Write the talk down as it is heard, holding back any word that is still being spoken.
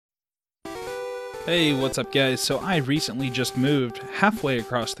Hey, what's up guys? So I recently just moved halfway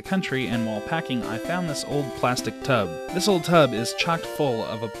across the country, and while packing I found this old plastic tub. This old tub is chock full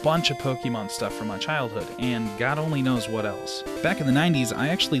of a bunch of Pokemon stuff from my childhood, and God only knows what else. Back in the 90s, I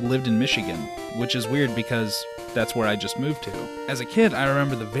actually lived in Michigan, which is weird because that's where I just moved to. As a kid, I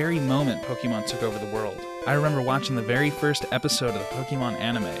remember the very moment Pokemon took over the world. I remember watching the very first episode of the Pokemon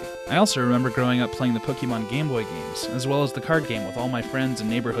anime. I also remember growing up playing the Pokemon GameBoy games, as well as the card game with all my friends and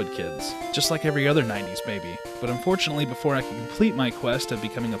neighborhood kids, just like every other 90s baby. But unfortunately, before I could complete my quest of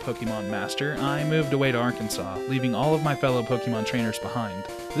becoming a Pokemon master, I moved away to Arkansas, leaving all of my fellow Pokemon trainers behind.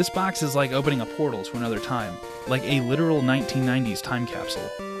 This box is like opening a portal to another time, like a literal 1990s time capsule.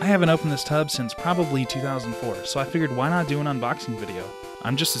 I haven't opened this tub since probably 2004, so I figured why not do an unboxing video?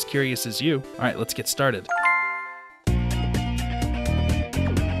 I'm just as curious as you. Alright, let's get started.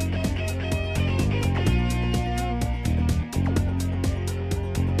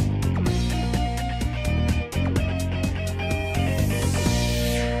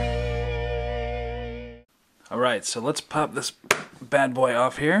 Alright, so let's pop this bad boy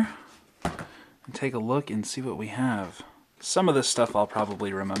off here and take a look and see what we have. Some of this stuff I'll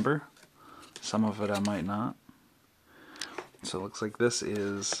probably remember. Some of it I might not. So it looks like this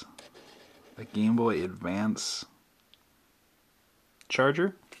is a Game Boy Advance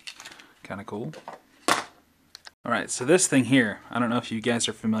charger. Kind of cool. Alright, so this thing here, I don't know if you guys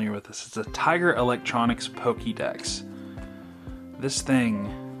are familiar with this. It's a Tiger Electronics Pokédex. This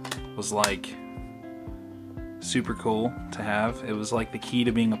thing was like super cool to have. It was like the key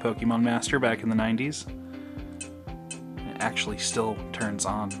to being a Pokemon master back in the 90s. It actually still turns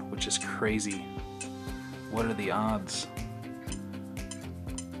on, which is crazy. What are the odds?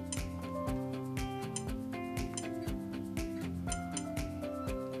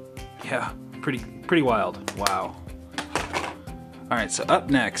 Yeah, pretty wild. Wow. Alright, so up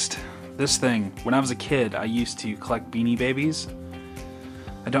next, this thing. When I was a kid, I used to collect Beanie Babies.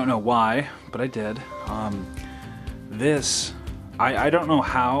 I don't know why, but I did. I don't know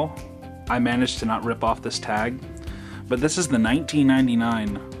how I managed to not rip off this tag, but this is the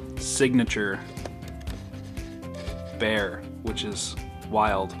 1999 signature bear, which is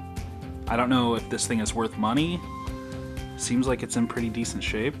wild. I don't know if this thing is worth money. Seems like it's in pretty decent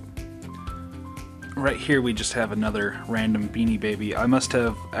shape. Right here we just have another random Beanie Baby. I must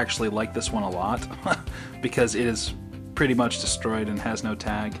have actually liked this one a lot because it is pretty much destroyed and has no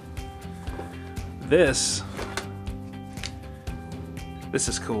tag. This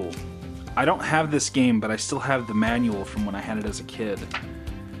is cool. I don't have this game, but I still have the manual from when I had it as a kid.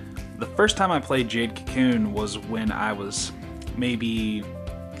 The first time I played Jade Cocoon was when I was maybe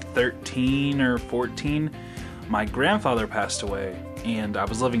 13 or 14. My grandfather passed away, and I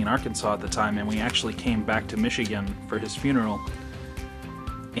was living in Arkansas at the time, and we actually came back to Michigan for his funeral.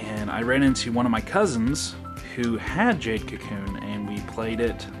 And I ran into one of my cousins who had Jade Cocoon, and we played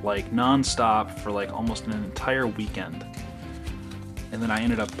it like non-stop for like almost an entire weekend. And then I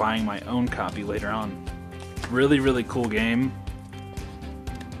ended up buying my own copy later on. Really cool game.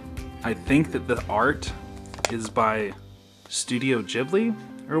 I think that the art is by Studio Ghibli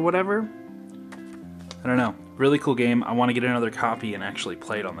or whatever. I don't know. Really cool game. I want to get another copy and actually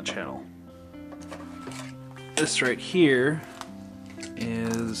play it on the channel. This right here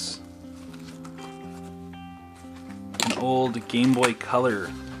is an old Game Boy Color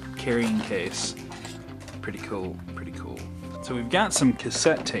carrying case. Pretty cool, pretty cool. So we've got some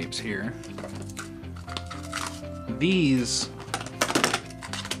cassette tapes here. These,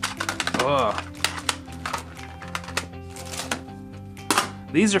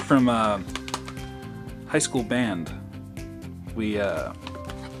 these are from high school band. We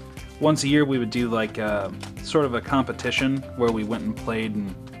once a year we would do like sort of a competition where we went and played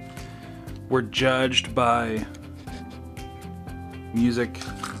and were judged by music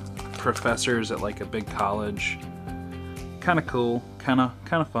professors at like a big college. Kind of cool, kind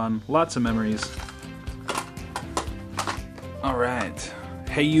of fun. Lots of memories. All right,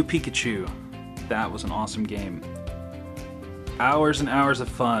 Hey You Pikachu. That was an awesome game. Hours and hours of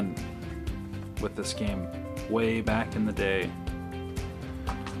fun with this game way back in the day.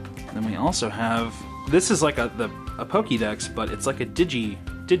 And then we also have, this is like a Pokédex, but it's like a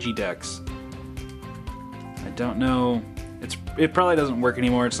Digidex. I don't know, it probably doesn't work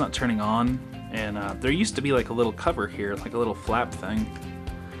anymore. It's not turning on, and there used to be like a little cover here, like a little flap thing.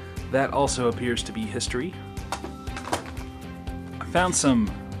 That also appears to be history. I found some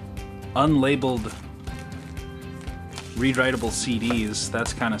unlabeled read-writable CDs.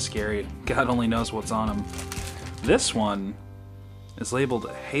 That's kind of scary. God only knows what's on them. This one is labeled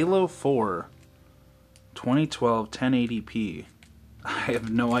Halo 4 2012 1080p. I have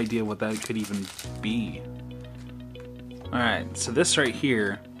no idea what that could even be. Alright, so this right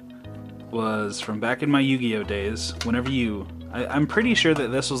here was from back in my Yu-Gi-Oh days. Whenever you... I'm pretty sure that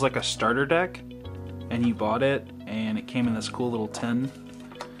this was like a starter deck, and you bought it, and it came in this cool little tin.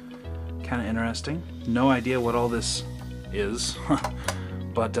 Kind of interesting. No idea what all this is.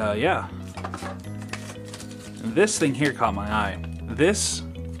 But yeah. This thing here caught my eye. This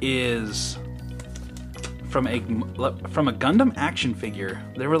is from a Gundam action figure.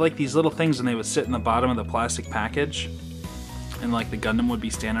 There were like these little things and they would sit in the bottom of the plastic package, and like the Gundam would be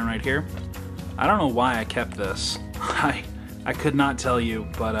standing right here. I don't know why I kept this. I could not tell you,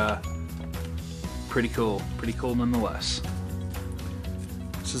 but pretty cool nonetheless.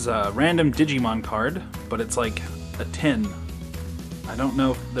 This is a random Digimon card, but it's like a tin. I don't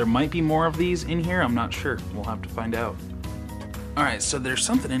know if there might be more of these in here, I'm not sure. We'll have to find out. Alright, so there's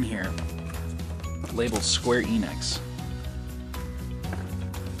something in here labeled Square Enix.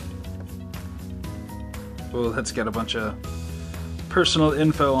 Oh, that's got a bunch of personal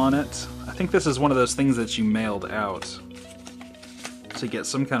info on it. I think this is one of those things that you mailed out to get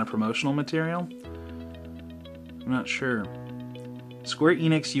some kind of promotional material. I'm not sure. Square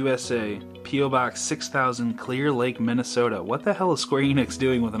Enix USA, P.O. Box 6000, Clear Lake, Minnesota. What the hell is Square Enix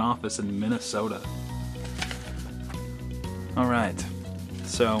doing with an office in Minnesota? Alright,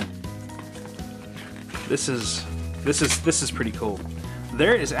 so this is pretty cool.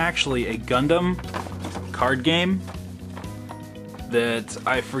 There is actually a Gundam card game that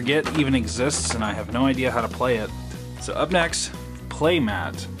I forget even exists, and I have no idea how to play it. So up next, play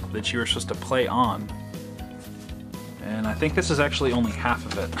mat that you were supposed to play on. And I think this is actually only half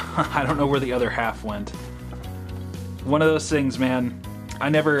of it. I don't know where the other half went. One of those things, man. I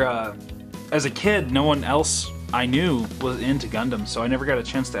never, as a kid, no one else I knew was into Gundam, so I never got a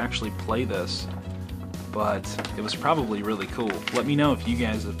chance to actually play this. But it was probably really cool. Let me know if you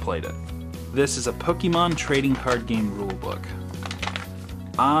guys have played it. This is a Pokemon trading card game rulebook.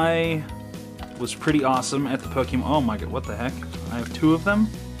 I was pretty awesome at the Pokemon... Oh my god, what the heck? I have two of them,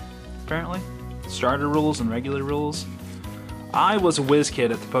 apparently. Starter rules and regular rules. I was a whiz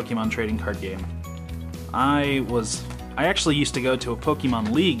kid at the Pokemon trading card game. I actually used to go to a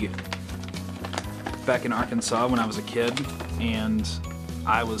Pokemon League back in Arkansas when I was a kid, and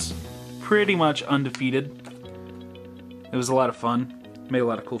I was pretty much undefeated. It was a lot of fun. Made a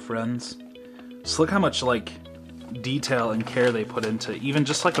lot of cool friends. Just look how much like detail and care they put into even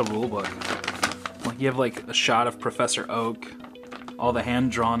just like a rule book. Like you have like a shot of Professor Oak, all the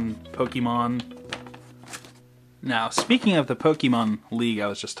hand-drawn Pokemon. Now, speaking of the Pokemon League I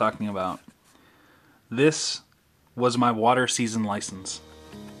was just talking about, this was my water season license.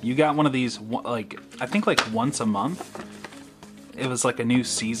 You got one of these, like, I think like once a month. It was like a new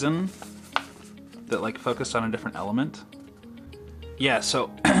season that like focused on a different element. Yeah,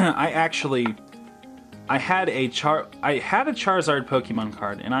 so I had a Charizard Pokemon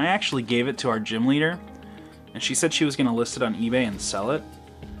card, and I actually gave it to our gym leader, and she said she was going to list it on eBay and sell it.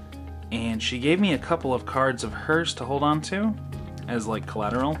 And she gave me a couple of cards of hers to hold on to as like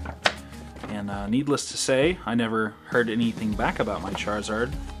collateral. And needless to say, I never heard anything back about my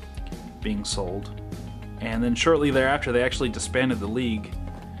Charizard being sold. And then shortly thereafter, they actually disbanded the league.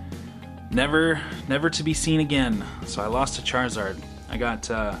 Never to be seen again. So I lost to Charizard. I got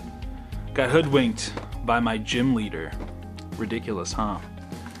hoodwinked by my gym leader. Ridiculous, huh?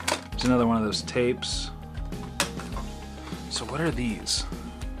 There's another one of those tapes. So what are these?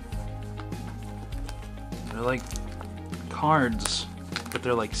 They're like cards, but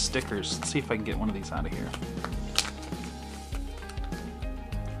they're like stickers. Let's see if I can get one of these out of here.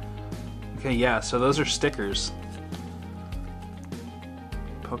 Okay, yeah, so those are stickers.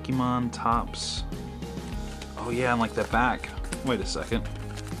 Pokemon tops. Oh yeah, and like the back. Wait a second.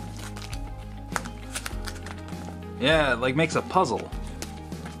 Yeah, it like makes a puzzle.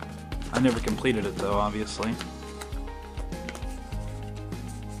 I never completed it though, obviously.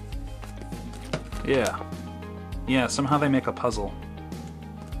 Yeah. Yeah, somehow they make a puzzle.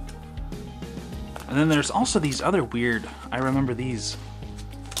 And then there's also these other weird... I remember these.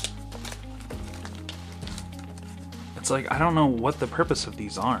 It's like, I don't know what the purpose of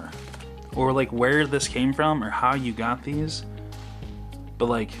these are. Or like where this came from or how you got these. But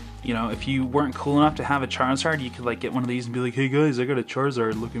like, you know, if you weren't cool enough to have a Charizard, you could like get one of these and be like, hey guys, I got a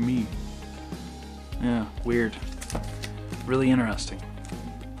Charizard, look at me. Yeah, weird. Really interesting.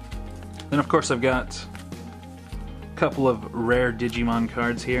 Then of course I've got a couple of rare Digimon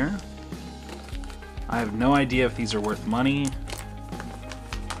cards here. I have no idea if these are worth money.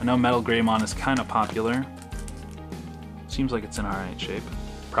 I know Metal Greymon is kind of popular. Seems like it's in alright shape.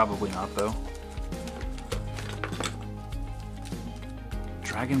 Probably not though.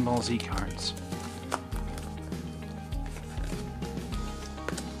 Dragon Ball Z cards.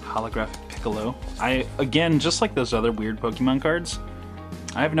 Holographic Piccolo. Again, just like those other weird Pokemon cards,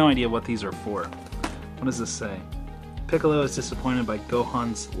 I have no idea what these are for. What does this say? Piccolo is disappointed by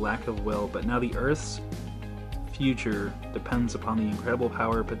Gohan's lack of will, but now the Earth's future depends upon the incredible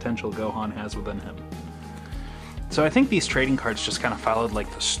power potential Gohan has within him. So I think these trading cards just kind of followed like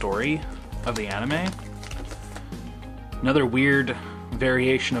the story of the anime. Another weird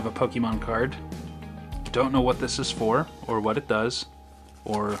variation of a Pokemon card. Don't know what this is for, or what it does,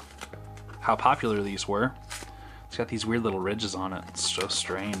 or how popular these were. It's got these weird little ridges on it. It's so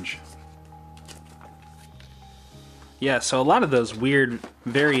strange. Yeah, so a lot of those weird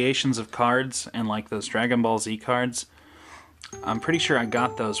variations of cards and like those Dragon Ball Z cards, I'm pretty sure I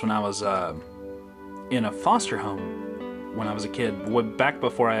got those when I was in a foster home when I was a kid, back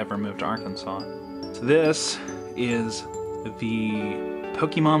before I ever moved to Arkansas. So this is the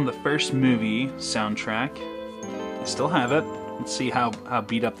Pokemon the First Movie soundtrack. I still have it. Let's see how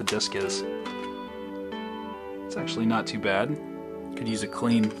beat up the disc is. It's actually not too bad. Could use a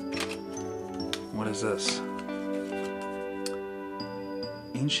clean. What is this?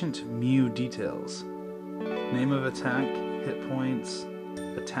 Ancient Mew details. Name of attack, hit points,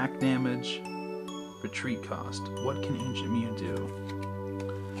 attack damage, retreat cost. What can Ancient Mew do?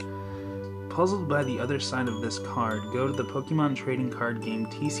 Puzzled by the other side of this card, go to the Pokemon trading card game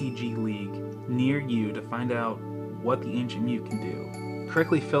TCG League near you to find out what the Ancient Mew can do.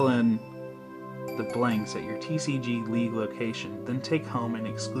 Correctly fill in the blanks at your TCG League location, then take home an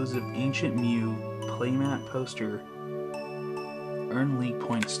exclusive Ancient Mew playmat poster. Earn League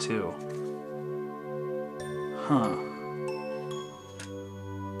points too. Huh.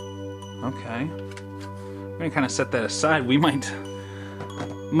 Okay. I'm gonna kind of set that aside. We might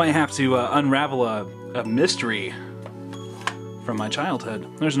have to unravel a mystery from my childhood.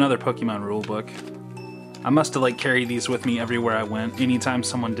 There's another Pokemon rulebook. I must have like carried these with me everywhere I went. Anytime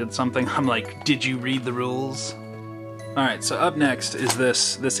someone did something, I'm like, did you read the rules? Alright, so up next is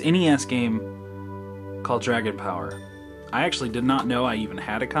this NES game called Dragon Power. I actually did not know I even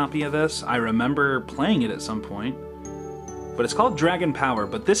had a copy of this. I remember playing it at some point. But it's called Dragon Power,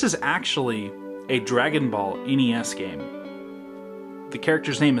 but this is actually a Dragon Ball NES game. The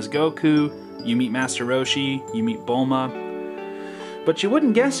character's name is Goku, you meet Master Roshi, you meet Bulma. But you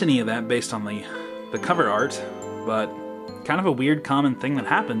wouldn't guess any of that based on the cover art, but kind of a weird common thing that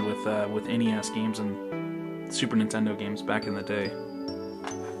happened with NES games and Super Nintendo games back in the day.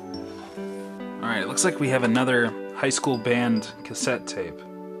 Alright, it looks like we have another high school band cassette tape.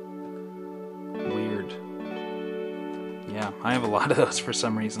 Weird. Yeah, I have a lot of those for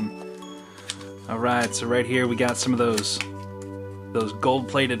some reason. Alright, so right here we got some of those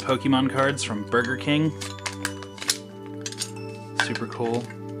gold-plated Pokemon cards from Burger King. Super cool.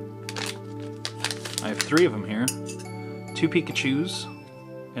 I have 3 of them here. 2 Pikachus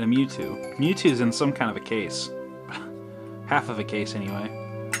and a Mewtwo. Mewtwo's in some kind of a case. Half of a case anyway.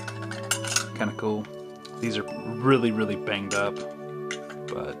 Kind of cool. These are really, really banged up,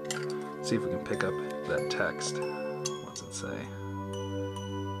 but let's see if we can pick up that text. What's it say?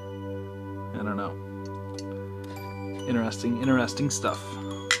 I don't know. Interesting stuff.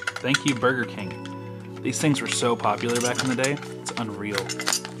 Thank you, Burger King. These things were so popular back in the day. It's unreal.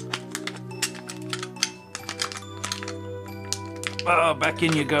 Oh, back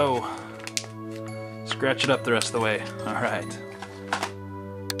in you go. Scratch it up the rest of the way. All right.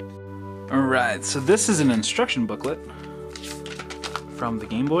 Alright, so this is an instruction booklet from the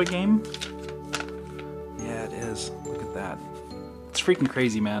Game Boy game. Yeah, it is. Look at that. It's freaking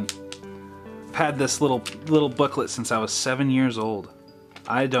crazy, man. I've had this little booklet since I was 7 years old.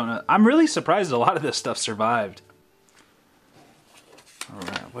 I don't know. I'm really surprised a lot of this stuff survived.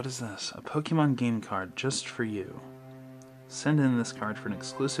 Alright, what is this? A Pokemon game card just for you. Send in this card for an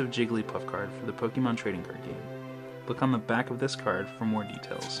exclusive Jigglypuff card for the Pokemon trading card game. Look on the back of this card for more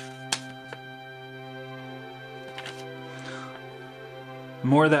details.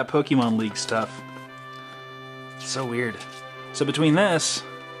 More of that Pokemon League stuff. So weird. So between this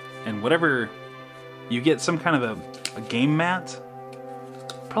and whatever, you get some kind of a game mat.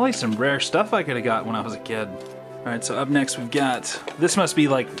 Probably some rare stuff I could have got when I was a kid. Alright, so up next we've got, this must be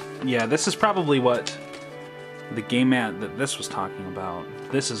like, yeah, this is probably what the game mat that this was talking about.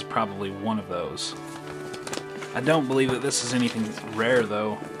 This is probably one of those. I don't believe that this is anything rare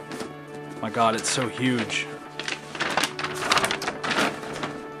though. My god, it's so huge.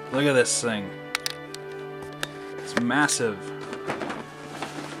 Look at this thing. It's massive.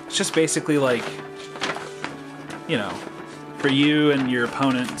 It's just basically like, you know, for you and your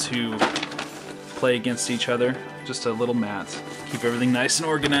opponent to play against each other. just a little mat. Keep everything nice and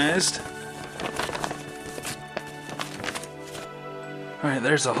organized. Alright,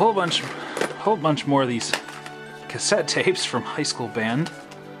 there's a whole bunch more of these cassette tapes from high school band.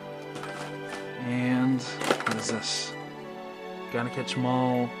 And what is this? Gotta Catch 'Em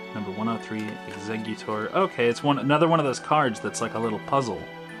All, number 103, Executor. Okay, it's another one of those cards that's like a little puzzle.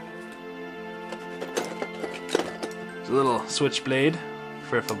 There's a little switchblade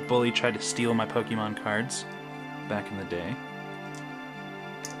for if a bully tried to steal my Pokemon cards back in the day.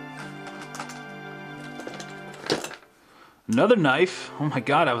 Another knife. Oh my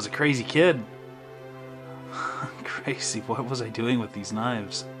god, I was a crazy kid. Crazy, what was I doing with these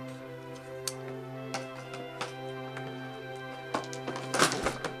knives?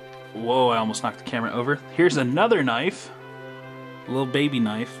 Whoa, I almost knocked the camera over. Here's another knife. A little baby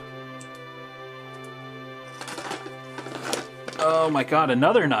knife. Oh my god,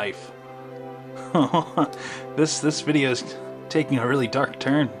 another knife. This video is taking a really dark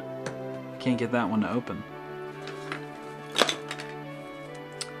turn. Can't get that one to open.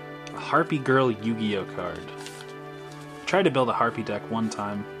 A Harpy Girl Yu-Gi-Oh card. I tried to build a Harpy deck one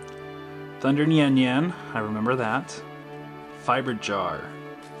time. Thunder Nyan Nyan, I remember that. Fiber Jar.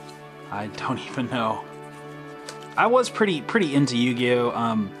 I don't even know. I was pretty into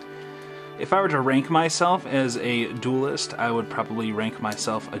Yu-Gi-Oh! If I were to rank myself as a duelist, I would probably rank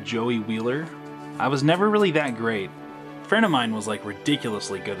myself a Joey Wheeler. I was never really that great. A friend of mine was like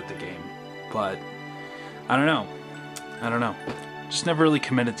ridiculously good at the game, but I don't know. Just never really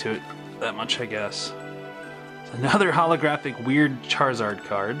committed to it that much, I guess. Another holographic weird Charizard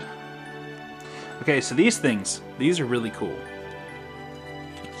card. Okay, so these are really cool.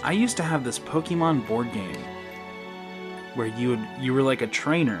 I used to have this Pokemon board game where you were like a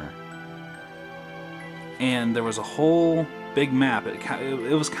trainer, and there was a whole big map.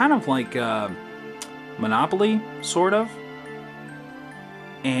 It was kind of like Monopoly, sort of,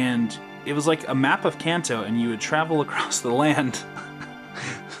 and it was like a map of Kanto, and you would travel across the land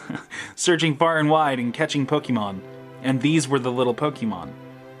searching far and wide and catching Pokemon, and these were the little Pokemon,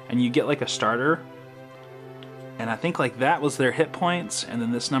 and you get like a starter. And I think like that was their hit points, and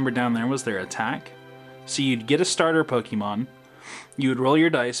then this number down there was their attack. So you'd get a starter Pokemon, you would roll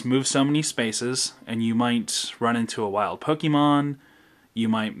your dice, move so many spaces, and you might run into a wild Pokemon. You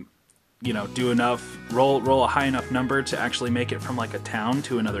might, do enough, roll a high enough number to actually make it from like a town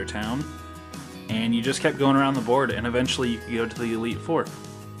to another town. And you just kept going around the board, and eventually you could go to the Elite Four. It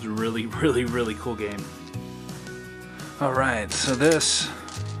was a really, really, really cool game. Alright, so this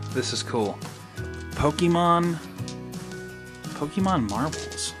is cool. Pokemon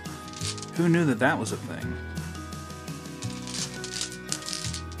marbles. Who knew that was a thing?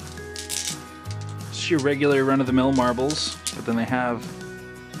 It's your regular run-of-the-mill marbles, but then they have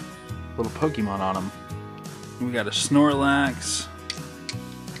little Pokemon on them. We got a Snorlax,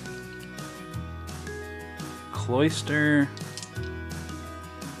 Cloyster,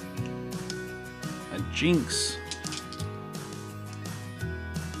 a Jinx,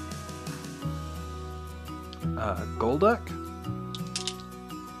 Golduck,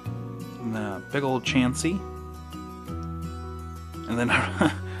 and then a big old Chansey, and then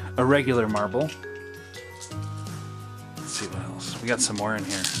a regular marble. Let's see what else. We got some more in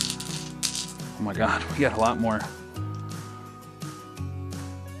here. Oh my god, we got a lot more.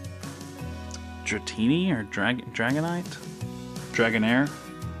 Dratini or Dragonite? Dragonair?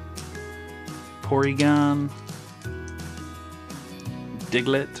 Porygon?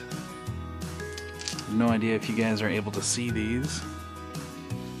 Diglett? No idea if you guys are able to see these.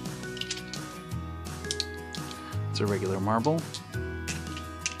 It's a regular marble.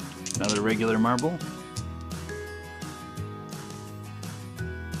 Another regular marble.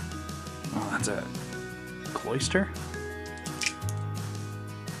 Oh, that's a Cloyster.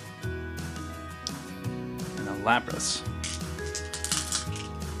 And a Lapras.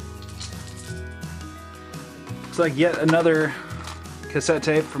 It's like yet another cassette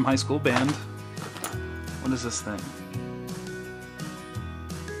tape from high school band. What is this thing?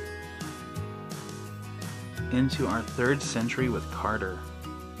 Into Our Third Century with Carter.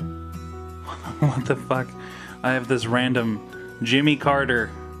 What the fuck? I have this random Jimmy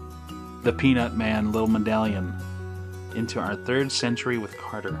Carter, the Peanut Man little medallion. Into Our Third Century with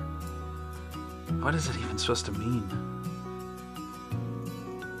Carter. What is it even supposed to mean?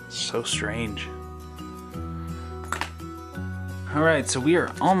 So strange. Alright, so we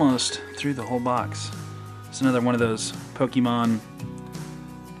are almost through the whole box. It's another one of those Pokemon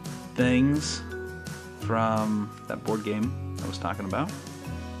things from that board game I was talking about.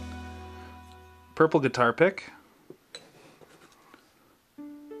 Purple guitar pick.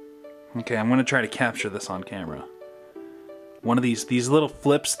 Okay, I'm going to try to capture this on camera. one of these little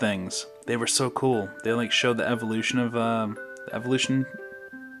flips things. They were so cool. They like showed the evolution of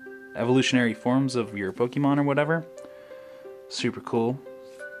evolutionary forms of your Pokemon or whatever. Super cool.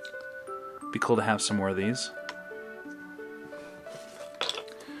 Be cool to have some more of these.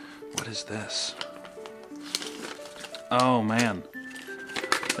 What is this? Oh man.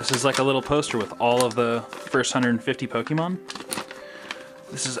 This is like a little poster with all of the first 150 Pokemon.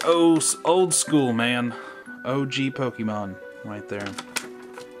 This is old school, man. OG Pokemon right there.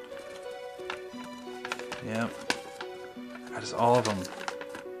 Yep. That is all of them.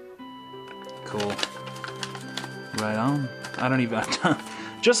 Cool. Right on. I don't even...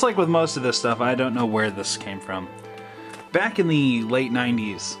 Just like with most of this stuff, I don't know where this came from. Back in the late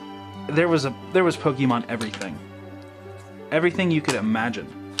 90s, there was Pokemon everything. Everything you could imagine.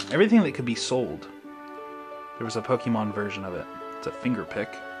 Everything that could be sold. There was a Pokemon version of it. It's a finger pick.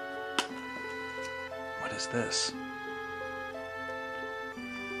 What is this?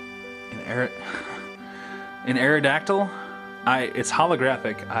 An Aerodactyl? It's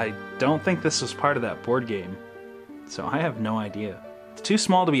holographic. I don't think this was part of that board game. So I have no idea. It's too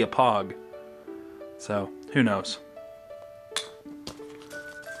small to be a Pog. So, who knows?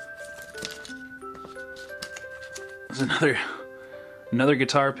 There's another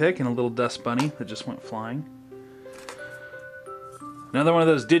guitar pick and a little dust bunny that just went flying. Another one of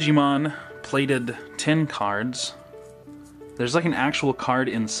those Digimon plated tin cards. There's like an actual card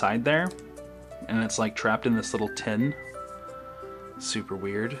inside there, and it's like trapped in this little tin. Super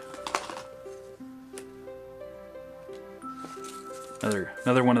weird.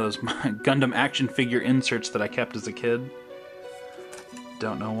 Another one of those Gundam action figure inserts that I kept as a kid.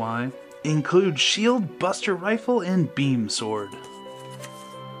 Don't know why. Include shield, buster rifle, and beam sword.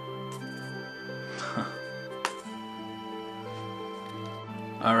 Huh.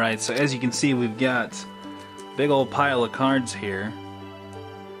 Alright, so as you can see, we've got a big old pile of cards here.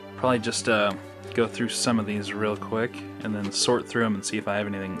 Probably just go through some of these real quick and then sort through them and see if I have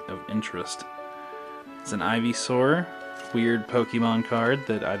anything of interest. It's an Ivysaur, weird Pokemon card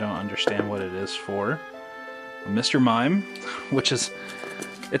that I don't understand what it is for. A Mr. Mime, which is...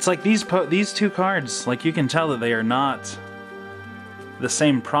 It's like these two cards, like you can tell that they are not the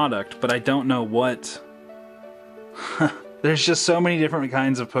same product, but I don't know what... There's just so many different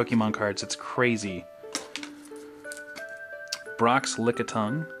kinds of Pokemon cards, it's crazy. Brock's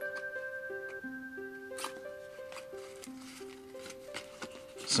Lickitung.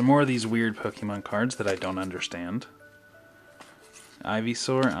 Some more of these weird Pokemon cards that I don't understand.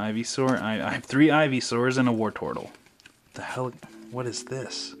 Ivysaur. I have 3 Ivysaurs and a Wartortle. The hell? What is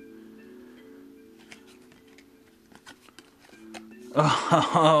this?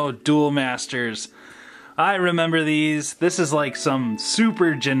 Oh, Duel Masters. I remember these. This is like some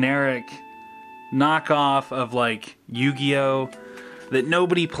super generic knockoff of like Yu-Gi-Oh! That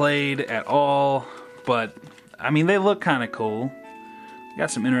nobody played at all, but I mean they look kind of cool.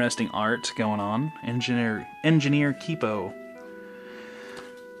 Got some interesting art going on. Engineer Kipo.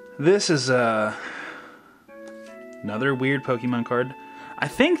 This is another weird Pokemon card. I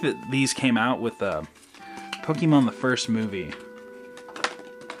think that these came out with Pokemon the first movie.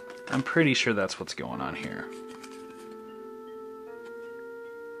 I'm pretty sure that's what's going on here.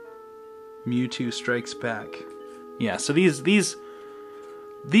 Mewtwo Strikes Back. Yeah, so these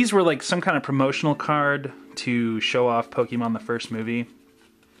were like some kind of promotional card to show off Pokemon the first movie.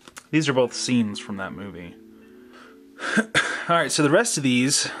 These are both scenes from that movie. Alright, so the rest of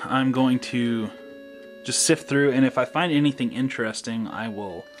these I'm going to just sift through, and if I find anything interesting, I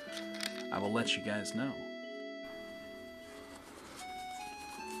will let you guys know.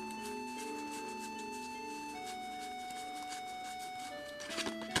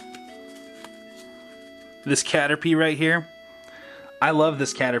 This Caterpie right here, I love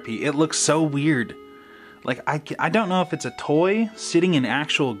this Caterpie. It looks so weird. Like, I don't know if it's a toy sitting in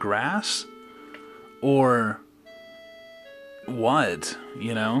actual grass or what,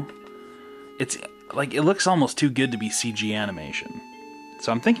 you know? It's like, it looks almost too good to be CG animation.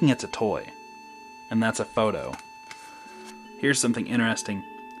 So I'm thinking it's a toy. And that's a photo. Here's something interesting.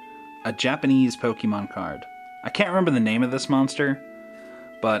 A Japanese Pokemon card. I can't remember the name of this monster,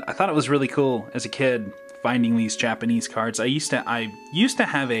 but I thought it was really cool as a kid finding these Japanese cards. I used to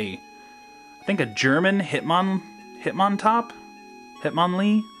have I think a German Hitmontop?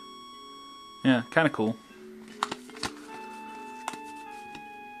 Hitmonlee? Yeah, kind of cool.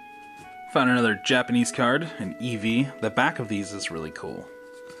 Found another Japanese card, an Eevee. The back of these is really cool.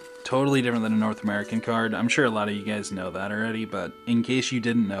 Totally different than a North American card. I'm sure a lot of you guys know that already, but in case you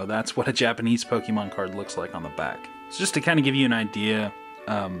didn't know, that's what a Japanese Pokemon card looks like on the back. So just to kind of give you an idea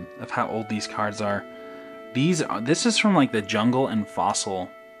of how old these cards are. This is from like the Jungle and Fossil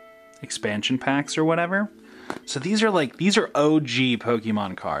expansion packs or whatever. So these are OG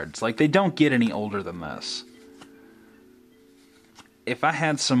Pokemon cards. Like, they don't get any older than this. If I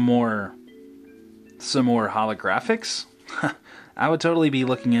had some more holographics, I would totally be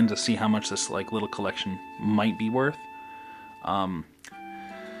looking in to see how much this like little collection might be worth.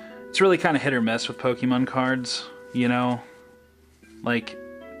 It's really kind of hit or miss with Pokemon cards, you know? Like,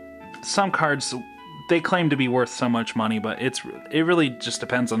 some cards, they claim to be worth so much money, but it really just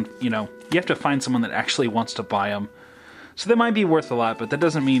depends on, you know, you have to find someone that actually wants to buy them. So they might be worth a lot, but that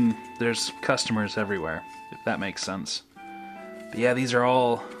doesn't mean there's customers everywhere, if that makes sense. But yeah, these are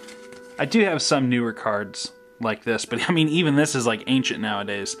all... I do have some newer cards like this, but I mean, even this is like ancient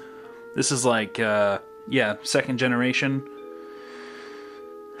nowadays. This is like, yeah, second generation,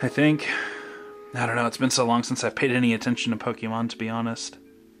 I think. I don't know, it's been so long since I've paid any attention to Pokemon, to be honest.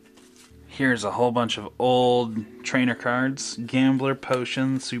 Here's a whole bunch of old trainer cards. Gambler,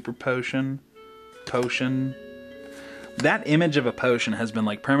 Potion, Super Potion, Potion. That image of a potion has been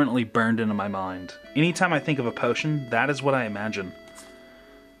like permanently burned into my mind. Anytime I think of a potion, that is what I imagine.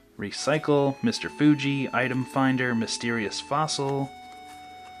 Recycle, Mr. Fuji, Item Finder, Mysterious Fossil.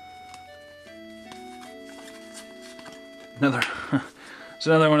 It's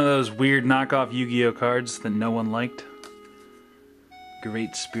another one of those weird knockoff Yu-Gi-Oh cards that no one liked.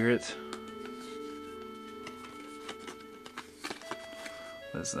 Great Spirit.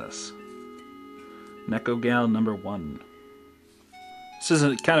 What is this? Nekogal #1. This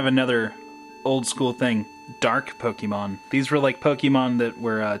is kind of another old school thing. Dark Pokemon. These were like Pokemon that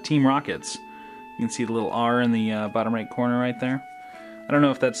were Team Rockets. You can see the little R in the bottom right corner right there. I don't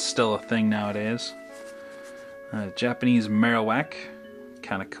know if that's still a thing nowadays. Japanese Marowak.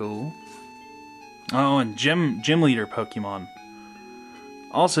 Kind of cool. Oh, and Gym Leader Pokemon.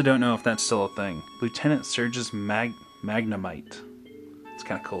 Also don't know if that's still a thing. Lieutenant Surge's Magnemite. It's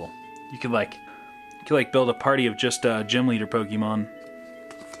kind of cool. You could like build a party of just Gym Leader Pokemon.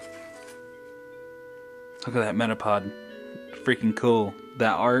 Look at that Metapod. Freaking cool.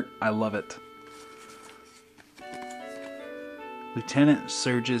 That art, I love it. Lieutenant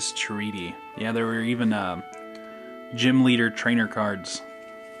Surge's Treaty. Yeah, there were even Gym Leader trainer cards.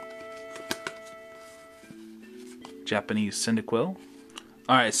 Japanese Cyndaquil.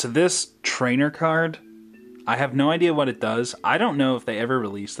 Alright, so this trainer card, I have no idea what it does. I don't know if they ever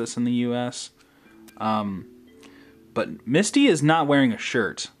released this in the US. But Misty is not wearing a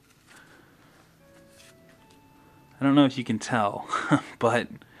shirt. I don't know if you can tell, but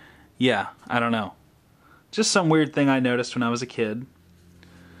yeah, I don't know. Just some weird thing I noticed when I was a kid.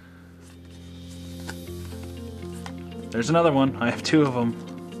 There's another one. I have two of them.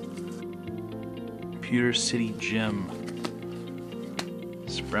 Computer City Gym.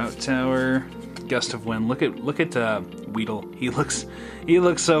 Sprout Tower. Gust of Wind. Look at Weedle. He looks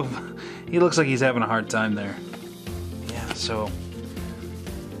like he's having a hard time there. Yeah, so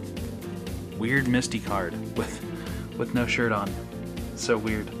weird Misty card with no shirt on. So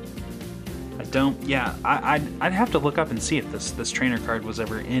weird. I'd have to look up and see if this trainer card was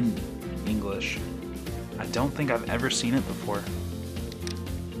ever in English. I don't think I've ever seen it before.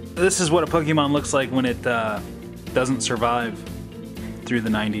 This is what a Pokemon looks like when it doesn't survive through the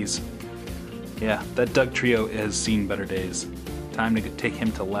 90s. Yeah, that Doug Trio has seen better days. Time to take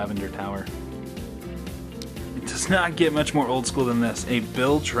him to Lavender Tower. It does not get much more old school than this. A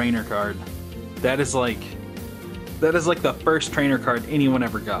Bill trainer card. That is like the first trainer card anyone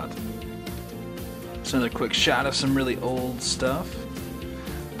ever got. Just another quick shot of some really old stuff.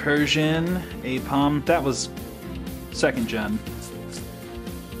 Persian, Apom, that was 2nd gen.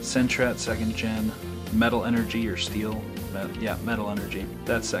 Centret, 2nd gen. Metal Energy or Steel. Yeah, Metal Energy.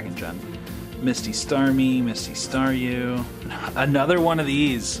 That's 2nd gen. Misty Starmie, Misty Staryu. Another one of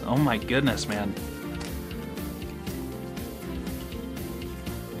these. Oh my goodness, man.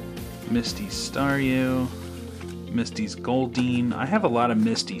 Misty Staryu. Misty's Goldeen. I have a lot of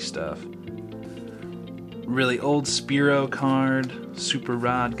Misty stuff. Really old Spearow card. Super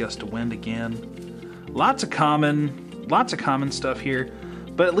Rod, Gust of Wind again. Lots of common stuff here.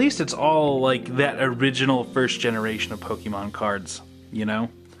 But at least it's all like that original first generation of Pokemon cards, you know?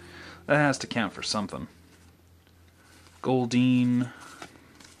 That has to count for something. Goldeen.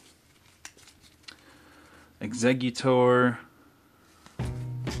 Exeggutor.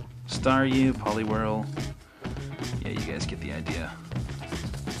 Staryu, Poliwhirl. Yeah, you guys get the idea.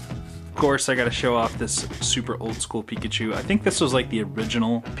 Of course, I gotta show off this super old school Pikachu. I think this was like the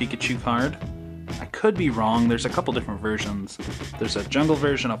original Pikachu card. I could be wrong, there's a couple different versions. There's a jungle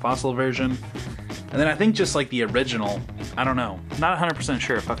version, a fossil version, and then I think just like the original. I don't know. Not 100%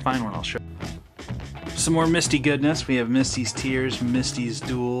 sure. If I find one, I'll show. Some more Misty goodness. We have Misty's Tears, Misty's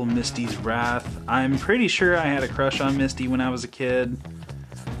Duel, Misty's Wrath. I'm pretty sure I had a crush on Misty when I was a kid.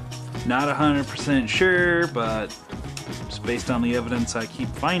 Not 100% sure, but just based on the evidence I keep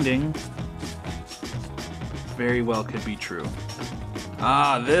finding, very well could be true.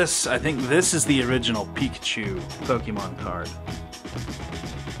 I think this is the original Pikachu Pokemon card.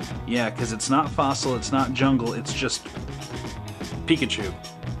 Yeah, because it's not Fossil, it's not Jungle, it's just Pikachu.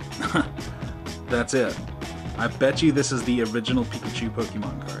 That's it. I bet you this is the original Pikachu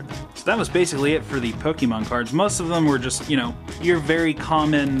Pokemon card. So that was basically it for the Pokemon cards. Most of them were just, you know, your very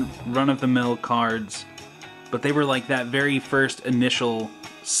common run-of-the-mill cards, but they were like that very first initial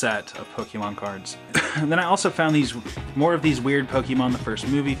set of Pokemon cards. And then I also found more of these weird Pokemon the first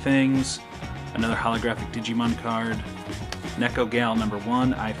movie things, another holographic Digimon card, Neko Gale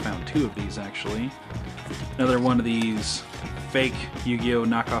 #1, I found 2 of these actually, another one of these fake Yu-Gi-Oh!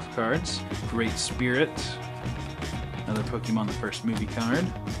 Knockoff cards, Great Spirit, another Pokemon the first movie card,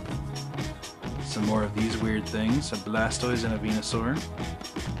 some more of these weird things, a Blastoise and a Venusaur.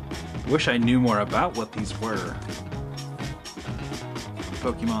 Wish I knew more about what these were.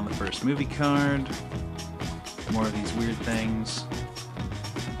 Pokemon the first movie card, more of these weird things.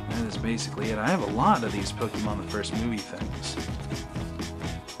 That is basically it. I have a lot of these Pokemon the first movie things.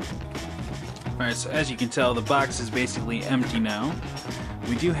 Alright, so as you can tell, the box is basically empty now.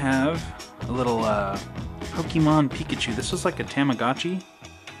 We do have a little Pokemon Pikachu. This was like a Tamagotchi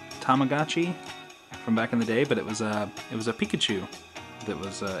from back in the day, but it was a Pikachu that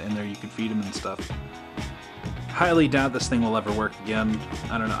was in there. You could feed him and stuff. Highly doubt this thing will ever work again.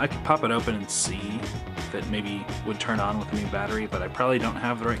 I don't know. I could pop it open and see if it maybe would turn on with a new battery, but I probably don't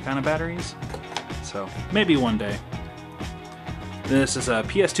have the right kind of batteries. So maybe one day. This is a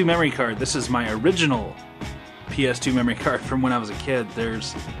PS2 memory card. This is my original PS2 memory card from when I was a kid.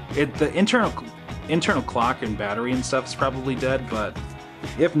 The internal clock and battery and stuff is probably dead, but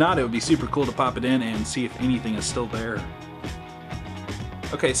if not, it would be super cool to pop it in and see if anything is still there.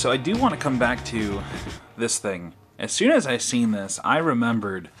 Okay, so I do want to come back to this thing. As soon as I seen this, I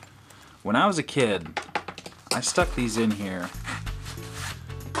remembered when I was a kid, I stuck these in here,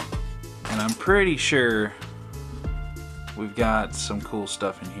 and I'm pretty sure we've got some cool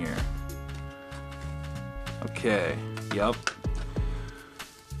stuff in here. Okay, yup.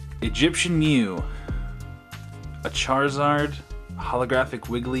 Egyptian Mew, a Charizard, a holographic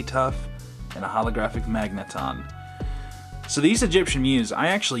Wigglytuff, and a holographic Magneton. So these Egyptian Mews, I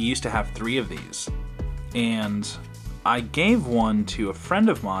actually used to have 3 of these, and I gave one to a friend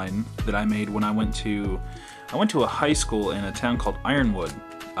of mine that I made when I went to a high school in a town called Ironwood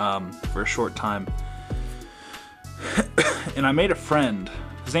for a short time. And I made a friend.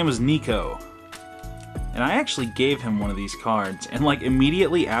 His name was Nico. And I actually gave him one of these cards. And like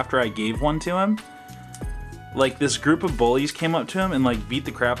immediately after I gave one to him, like this group of bullies came up to him and like beat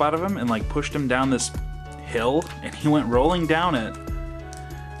the crap out of him and like pushed him down this hill, and he went rolling down it.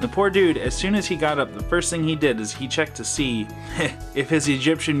 The poor dude, as soon as he got up, the first thing he did is he checked to see if his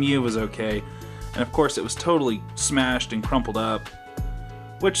Egyptian Mew was okay. And of course it was totally smashed and crumpled up,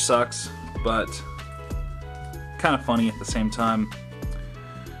 which sucks, but kind of funny at the same time.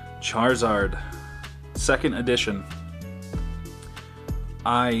 Charizard, 2nd edition.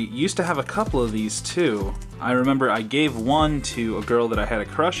 I used to have a couple of these too. I remember I gave one to a girl that I had a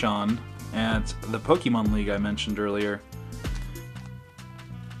crush on at the Pokemon League I mentioned earlier.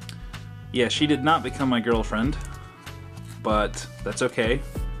 Yeah, she did not become my girlfriend, but that's okay.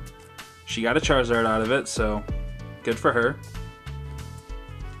 She got a Charizard out of it, so good for her.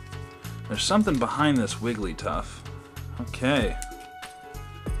 There's something behind this Wigglytuff. Okay.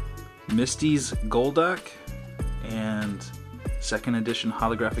 Misty's Golduck and 2nd edition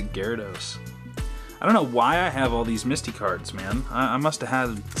holographic Gyarados. I don't know why I have all these Misty cards, man. I must have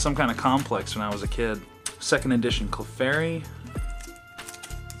had some kind of complex when I was a kid. 2nd edition Clefairy.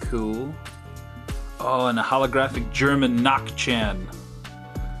 Cool. Oh, and a holographic German Knock-Chan.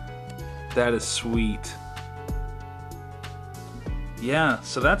 That is sweet. Yeah,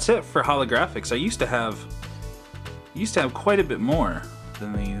 so that's it for holographics. I used to have quite a bit more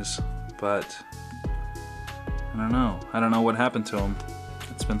than these, but I don't know. I don't know what happened to them.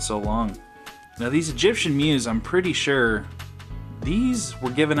 It's been so long. Now these Egyptian Mews, I'm pretty sure these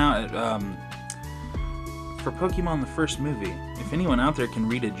were given out at, for Pokemon the first movie. If anyone out there can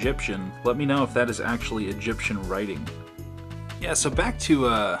read Egyptian, let me know if that is actually Egyptian writing. Yeah, so back to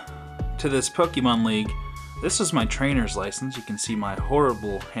this Pokemon League. This is my trainer's license. You can see my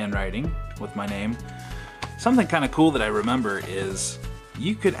horrible handwriting with my name. Something kind of cool that I remember is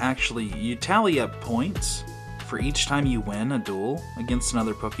you tally up points for each time you win a duel against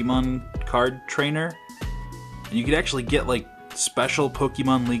another Pokemon card trainer. And you could actually get like special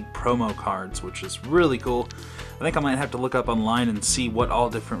Pokemon League promo cards, which is really cool. I think I might have to look up online and see what all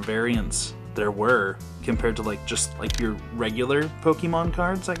different variants there were compared to like just like your regular Pokemon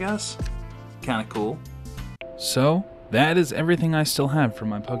cards, I guess. Kinda cool. So, that is everything I still have from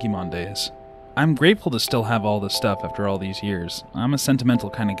my Pokemon days. I'm grateful to still have all this stuff after all these years. I'm a sentimental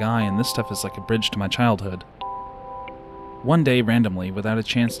kind of guy, and this stuff is like a bridge to my childhood. One day, randomly, without a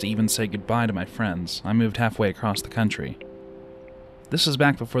chance to even say goodbye to my friends, I moved halfway across the country. This was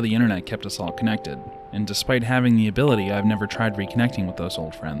back before the internet kept us all connected, and despite having the ability, I've never tried reconnecting with those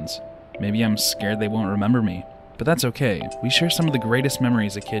old friends. Maybe I'm scared they won't remember me, but that's okay. We share some of the greatest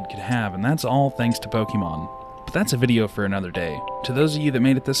memories a kid could have, and that's all thanks to Pokemon. But that's a video for another day. To those of you that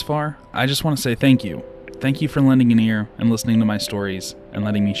made it this far, I just want to say thank you. Thank you for lending an ear and listening to my stories and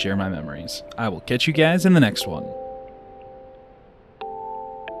letting me share my memories. I will catch you guys in the next one.